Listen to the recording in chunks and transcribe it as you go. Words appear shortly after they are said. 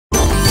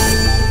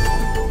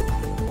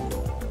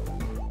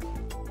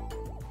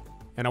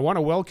And I want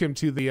to welcome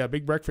to the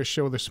Big Breakfast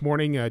Show this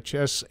morning,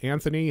 Ches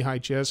Anthony. Hi,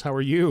 Ches. How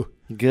are you?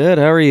 Good.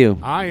 How are you?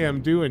 I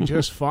am doing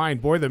just fine.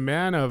 Boy, the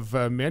man of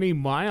many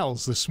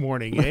miles this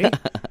morning, eh?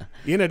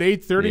 In at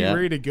 8:30, Yeah.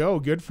 ready to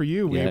go. Good for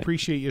you. We Yeah.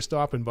 appreciate you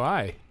stopping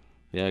by.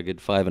 Yeah, a good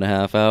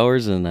 5.5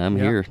 hours, and I'm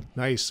Yeah, here.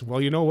 nice. Well,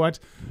 you know what?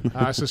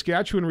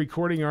 Saskatchewan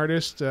recording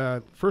artist.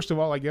 First of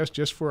all, I guess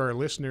just for our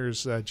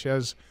listeners,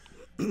 Ches,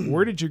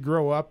 where did you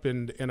grow up?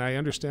 And I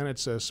understand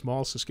it's a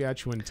small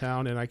Saskatchewan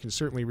town, and I can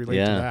certainly relate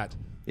to that.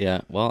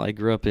 Yeah. Well, I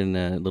grew up in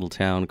a little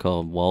town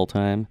called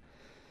Waltheim,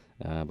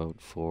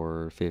 about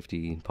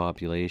 450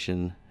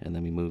 population, and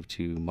then we moved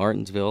to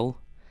Martinsville,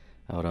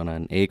 out on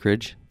an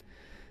acreage,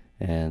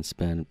 and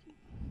spent,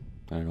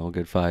 I don't know, a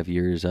good 5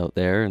 years out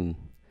there. And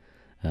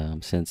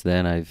since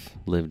then, I've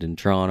lived in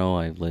Toronto.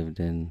 I've lived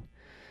in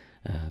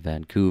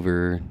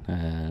Vancouver,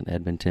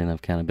 Edmonton.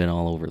 I've kind of been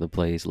all over the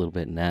place. A little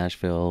bit in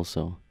Nashville.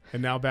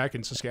 And now back in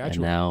And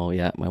Saskatchewan. now,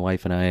 yeah, my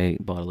wife and I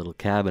bought a little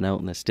cabin out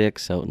in the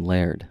sticks, out in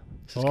Laird,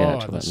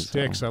 Saskatchewan. Oh, the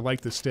sticks. So I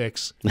like the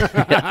sticks.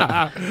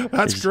 That's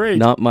there's great.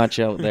 Not much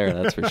out there,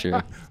 that's for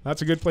sure.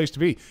 That's a good place to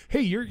be. Hey,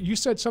 you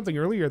said something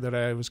earlier that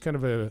I was kind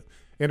of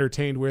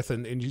entertained with,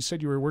 and you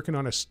said you were working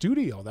on a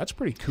studio. That's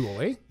pretty cool,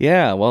 eh?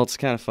 Yeah, well, it's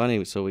kind of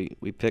funny. So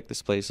we picked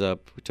this place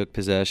up. We took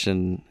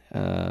possession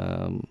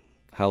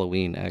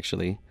Halloween,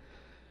 actually,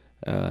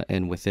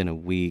 and within a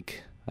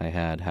week, I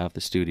had half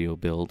the studio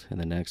built, and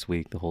the next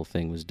week, the whole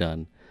thing was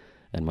done.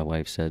 And my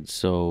wife said,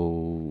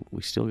 so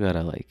we still got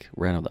to,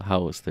 rent out the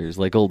house. There's,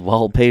 old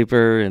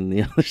wallpaper and,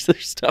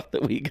 there's stuff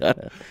that we got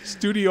to...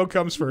 Studio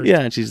comes first.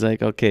 Yeah, and she's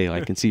like, okay, I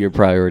can see your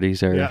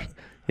priorities are Yeah.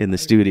 in the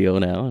studio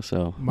now,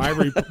 so... My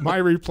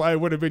reply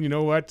would have been, you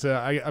know what,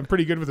 I'm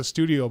pretty good with the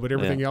studio, but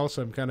everything else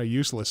I'm kind of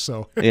useless,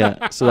 so...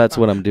 Yeah, so that's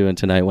what I'm doing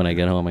tonight. When I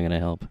get home, I'm going to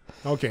help.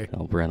 Okay.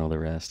 Help rent all the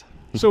rest.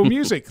 So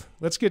music.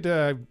 Let's get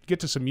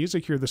to some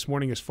music here this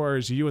morning as far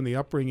as you and the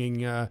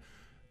upbringing.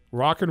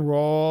 Rock and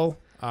roll,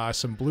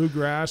 some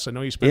bluegrass. I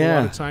know you spent a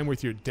lot of time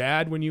with your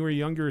dad when you were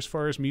younger as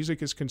far as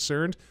music is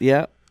concerned.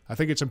 Yeah. I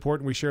think it's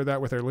important we share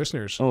that with our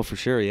listeners. Oh, for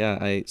sure, yeah.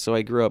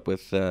 I grew up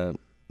with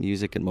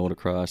music and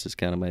motocross is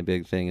kind of my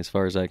big thing. As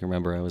far as I can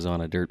remember, I was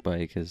on a dirt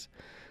bike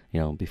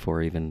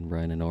before even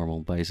riding a normal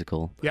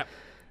bicycle. Yeah.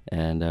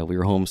 And we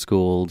were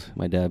homeschooled.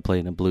 My dad played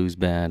in a blues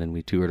band, and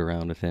we toured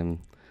around with him.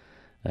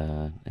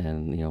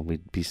 And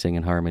we'd be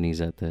singing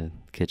harmonies at the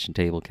kitchen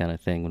table kind of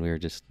thing when we were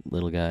just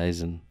little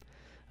guys, and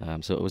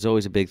so it was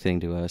always a big thing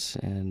to us.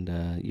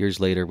 And years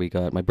later,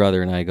 my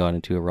brother and I got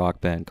into a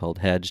rock band called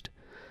Hedged.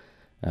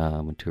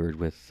 We toured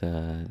with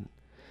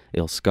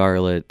Il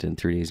Scarlet and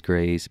 3 Days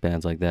Grace,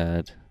 bands like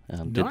that.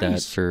 Did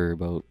that for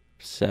about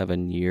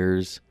 7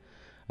 years,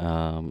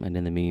 and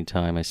in the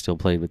meantime, I still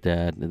played with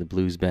Dad in the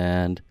blues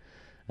band.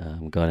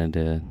 Got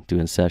into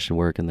doing session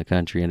work in the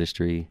country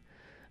industry.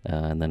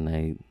 And then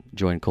I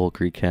joined Cold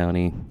Creek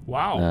County.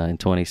 Wow. In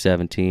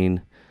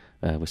 2017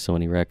 with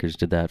Sony Records.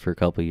 Did that for a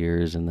couple of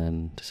years, and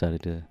then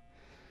decided to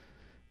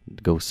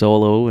go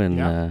solo, and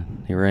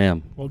here I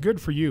am. Well, good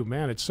for you,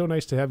 man. It's so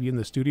nice to have you in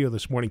the studio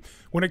this morning.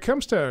 When it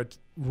comes to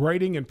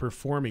writing and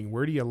performing,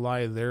 where do you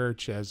lie there,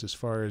 Ches, as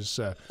far as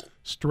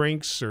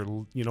strengths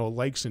or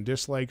likes and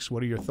dislikes?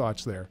 What are your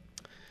thoughts there?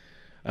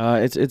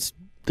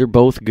 They're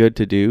both good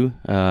to do.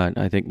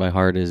 I think my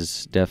heart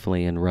is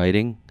definitely in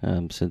writing,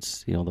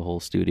 since the whole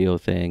studio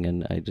thing,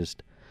 and I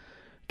just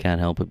can't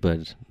help it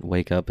but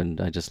wake up and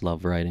I just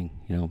love writing.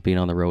 Being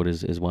on the road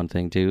is one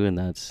thing too, and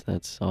that's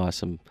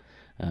awesome.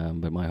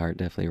 But my heart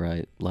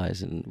definitely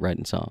lies in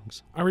writing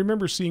songs. I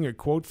remember seeing a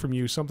quote from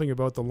you, something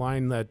about the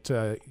line that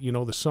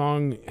the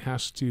song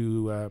has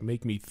to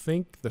make me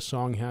think, the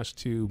song has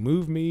to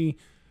move me.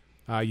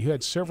 You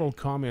had several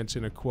comments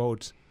in a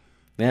quote.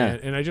 Yeah.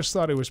 And I just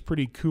thought it was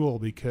pretty cool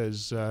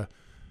because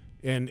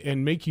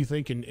and make you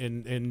think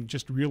and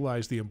just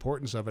realize the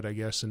importance of it, I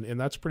guess. And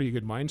that's a pretty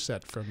good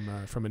mindset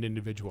from an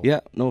individual.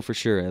 Yeah, no, for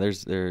sure. I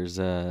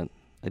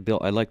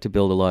like to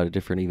build a lot of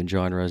different even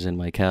genres in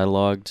my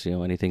catalog.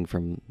 Anything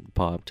from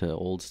pop to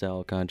old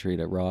style country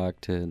to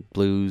rock to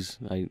blues.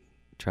 I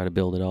try to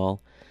build it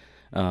all.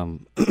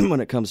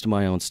 When it comes to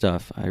my own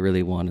stuff, I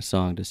really want a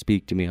song to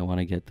speak to me. I want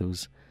to get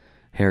those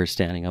hair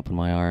standing up on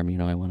my arm.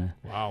 I want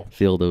to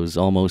feel those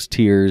almost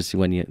tears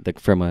when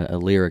from a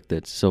lyric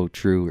that's so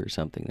true or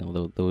something.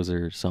 Those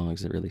are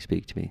songs that really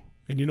speak to me.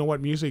 And you know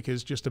what? Music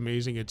is just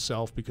amazing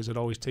itself because it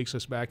always takes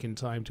us back in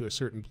time to a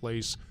certain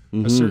place,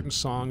 Mm-hmm. a certain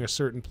song, a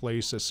certain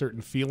place, a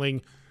certain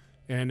feeling,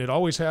 and it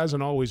always has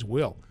and always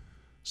will.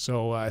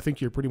 So I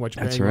think you're pretty much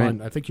bang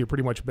on. I think you're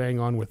pretty much bang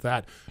on with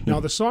that. Now,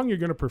 the song you're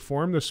going to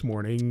perform this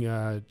morning,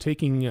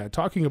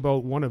 talking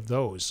about one of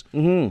those.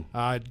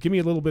 Mm-hmm. Give me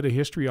a little bit of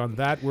history on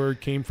that, where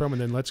it came from,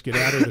 and then let's get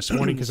at it this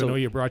morning because I know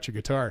you brought your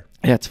guitar.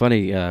 Yeah, it's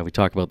funny. We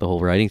talk about the whole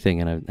writing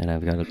thing, and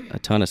I've got a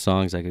ton of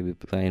songs I could be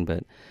playing,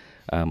 but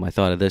I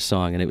thought of this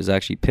song, and it was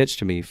actually pitched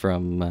to me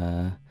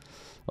from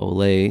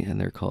Olay, and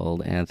they're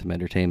called Anthem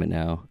Entertainment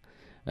now.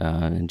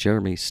 And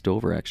Jeremy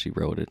Stover actually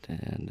wrote it,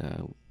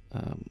 and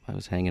I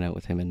was hanging out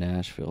with him in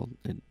Nashville,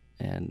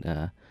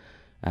 and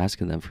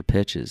asking them for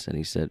pitches, and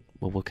he said,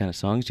 well, what kind of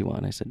songs do you want?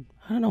 And I said,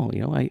 I don't know,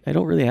 you know, I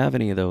don't really have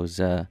any of those,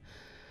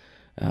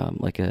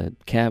 like a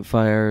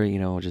campfire, you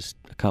know, just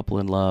a couple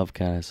in love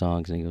kind of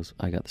songs. And he goes,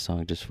 I got the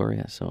song just for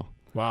you. So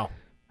wow,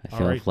 I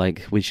feel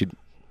like we should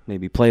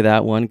maybe play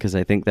that one, because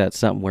I think that's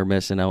something we're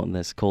missing out in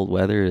this cold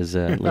weather, is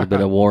a little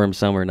bit of warm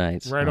summer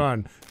nights. Right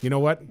on. You know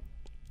what?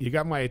 You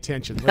got my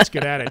attention. Let's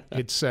get at it.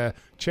 It's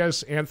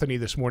Ches Anthony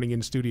this morning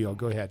in studio.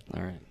 Go ahead.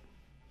 All right.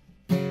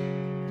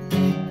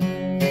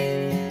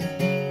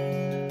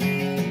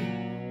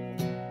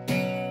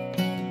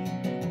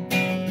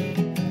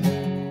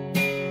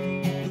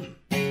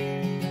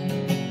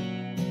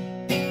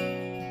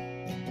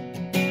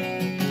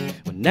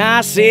 When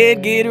I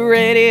said get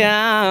ready,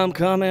 I'm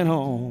coming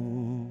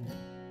home,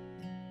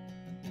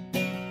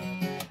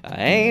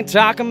 I ain't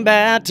talking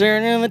about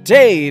turning the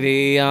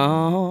TV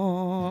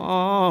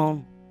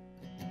on.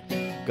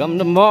 Come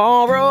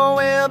tomorrow,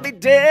 we'll be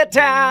dead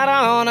tired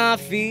on our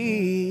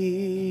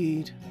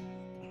feet.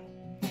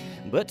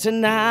 But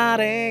tonight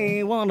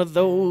ain't one of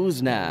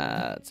those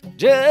nights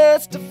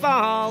just to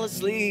fall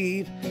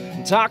asleep.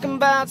 I'm talking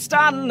about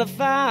starting the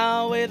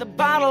fire with a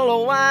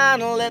bottle of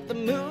wine, and let the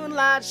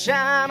moonlight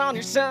shine on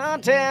your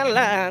suntan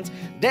lines.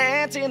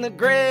 Dance in the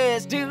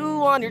grass,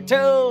 dew on your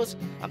toes.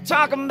 I'm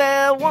talking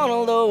about one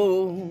of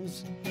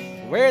those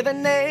where the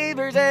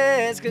neighbors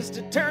ask us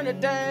to turn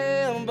it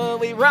down, but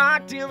we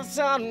rock till the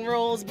sun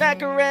rolls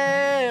back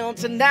around.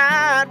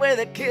 Tonight where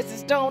the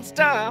kisses don't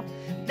stop,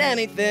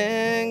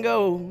 anything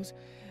goes.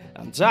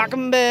 I'm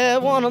talking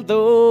about one of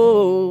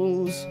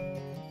those.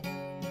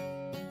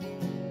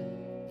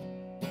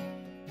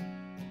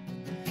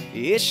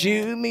 You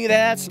shoot me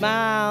that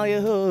smile you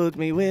hooked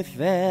me with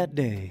that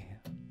day.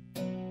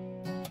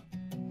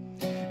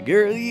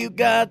 Girl, you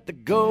got the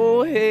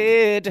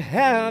go-ahead to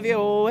have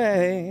your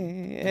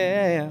way.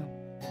 Yeah.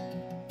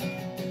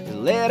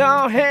 Let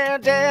our hair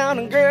down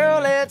and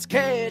girl, let's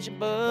catch a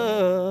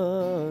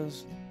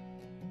buzz.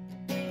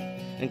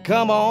 And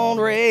come on,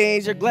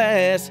 raise your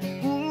glass.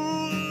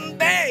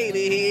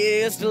 Baby,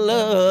 here's to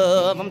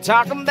love. I'm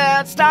talking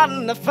about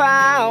starting the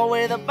fire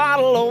with a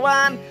bottle of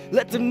wine.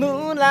 Let the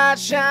moonlight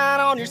shine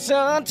on your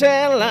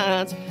suntan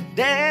lines.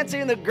 Dance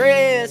in the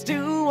grass,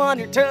 dew on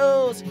your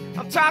toes.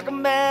 I'm talking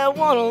about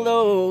one of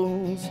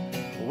those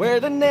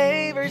where the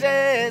neighbors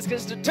ask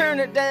us to turn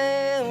it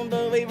down,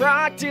 but we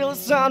rock till the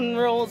sun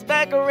rolls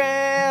back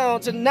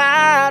around.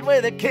 Tonight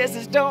where the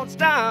kisses don't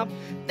stop,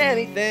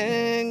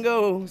 anything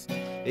goes.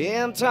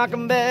 Yeah, I'm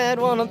talking about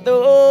one of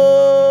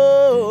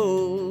those.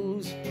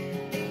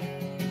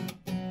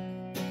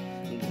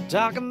 I'm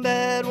talking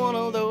about one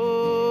of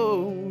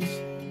those.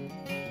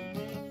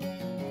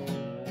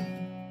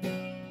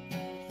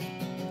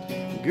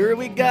 Girl,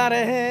 we gotta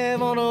have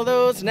one of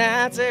those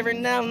nights every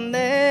now and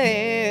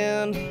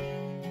then,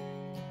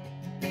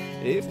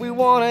 if we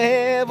wanna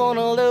have one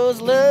of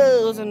those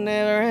loves that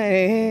never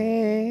ends.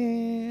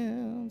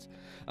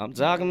 I'm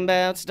talking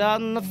about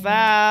starting the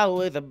fire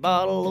with a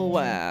bottle of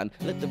wine.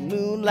 Let the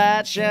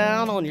moonlight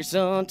shine on your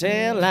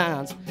suntan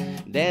lines.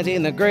 Dance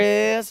in the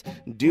grass,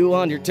 dew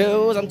on your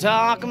toes. I'm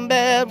talking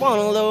about one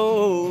of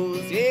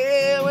those.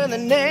 Yeah, when the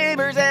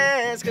neighbors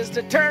ask us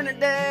to turn it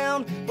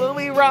down, but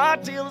we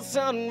rock till the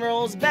sun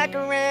rolls back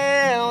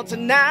around.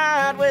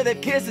 Tonight where the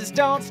kisses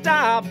don't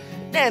stop,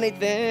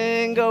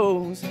 anything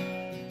goes.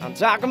 I'm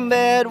talking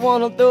about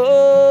one of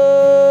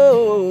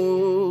those.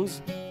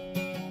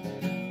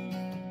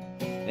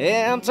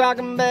 Yeah, I'm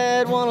talking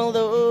about one of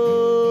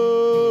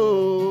those.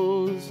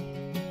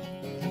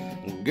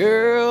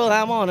 Girl,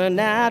 I want a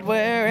night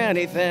where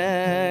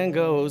anything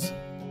goes.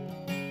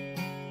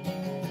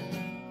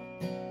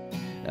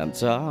 I'm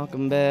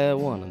talking about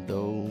one of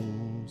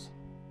those.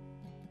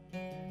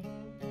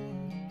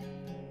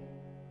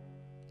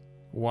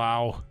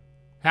 Wow.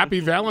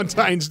 Happy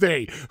Valentine's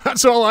Day.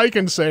 That's all I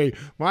can say.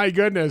 My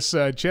goodness,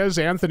 Ches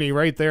Anthony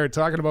right there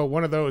talking about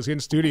one of those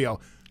in studio.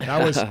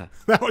 That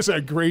was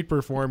a great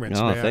performance,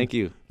 man. Thank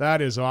you.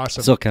 That is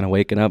awesome. Still kind of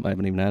waking up. I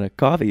haven't even had a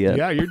coffee yet.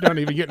 Yeah, you're not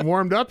even getting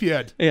warmed up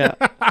yet. Yeah.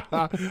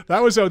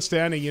 That was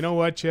outstanding. You know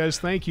what, Ches?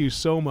 Thank you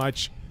so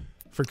much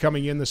for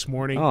coming in this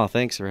morning. Oh,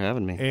 thanks for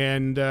having me.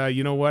 And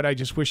you know what? I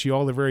just wish you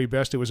all the very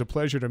best. It was a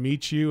pleasure to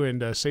meet you,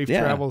 and safe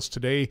travels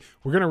today.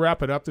 We're going to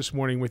wrap it up this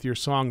morning with your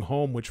song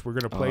Home, which we're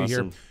going to play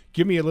here.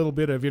 Give me a little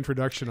bit of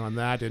introduction on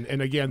that.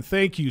 And again,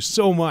 thank you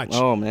so much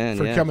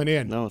for coming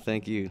in. No,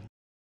 thank you.